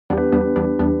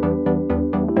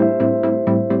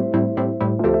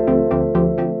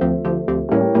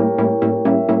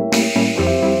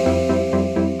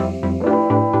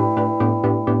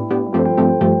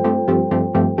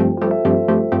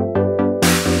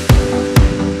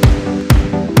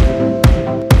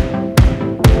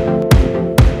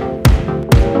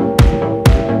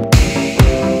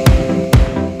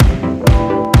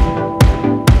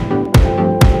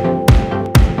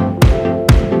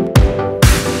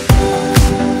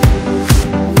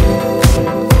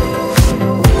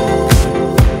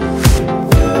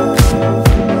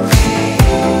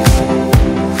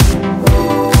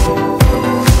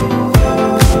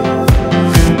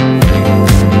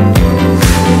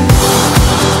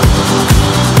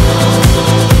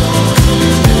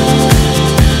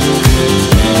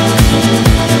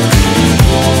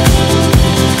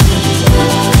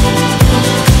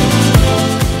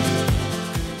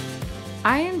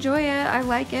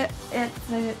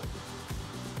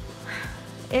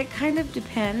It kind of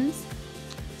depends.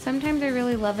 Sometimes I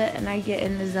really love it and I get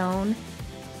in the zone,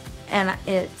 and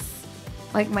it's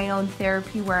like my own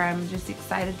therapy where I'm just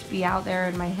excited to be out there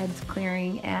and my head's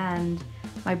clearing and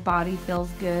my body feels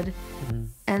good. Mm-hmm.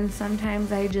 And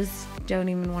sometimes I just don't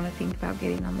even want to think about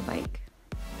getting on the bike.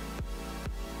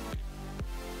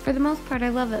 For the most part, I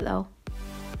love it though.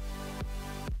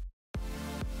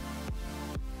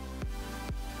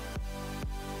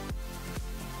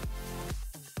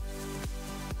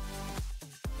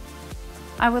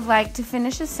 I would like to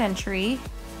finish a century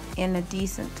in a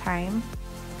decent time,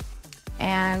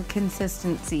 and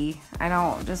consistency. I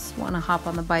don't just want to hop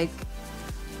on the bike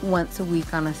once a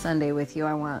week on a Sunday with you.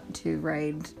 I want to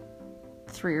ride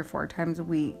 3 or 4 times a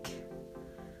week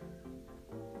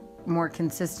more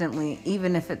consistently,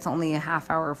 even if it's only a half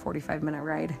hour or 45-minute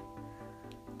ride.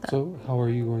 So how are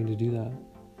you going to do that?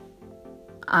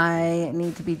 I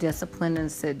need to be disciplined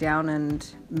and sit down and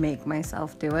make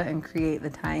myself do it and create the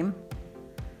time.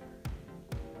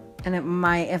 And it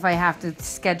might, if I have to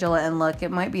schedule it and look, it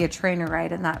might be a trainer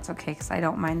ride, and that's okay because I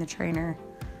don't mind the trainer.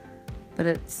 But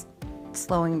it's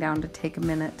slowing down to take a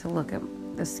minute to look at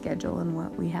the schedule and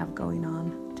what we have going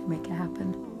on to make it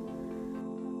happen.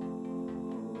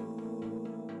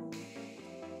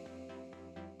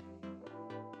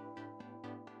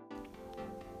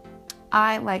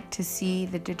 I like to see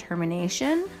the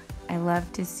determination. I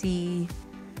love to see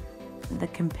the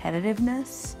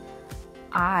competitiveness.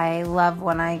 I love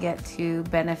when I get to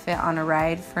benefit on a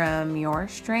ride from your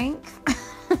strength.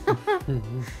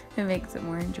 It makes it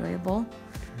more enjoyable.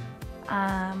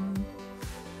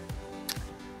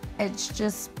 It's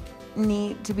just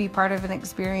neat to be part of an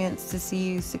experience to see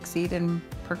you succeed and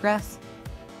progress.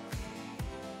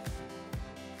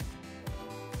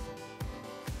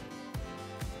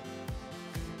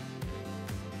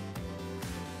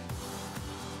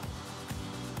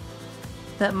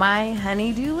 That my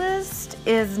honey-do list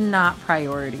is not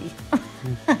priority.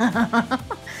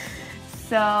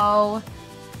 So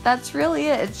that's really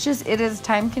it. It's just, it is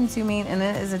time consuming and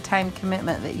it is a time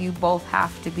commitment that you both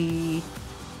have to be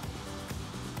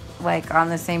like on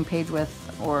the same page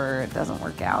with, or it doesn't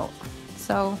work out.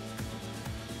 So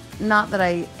not that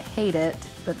I hate it,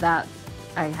 but that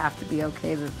I have to be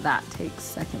okay that that takes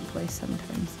second place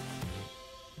sometimes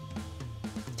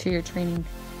to your training.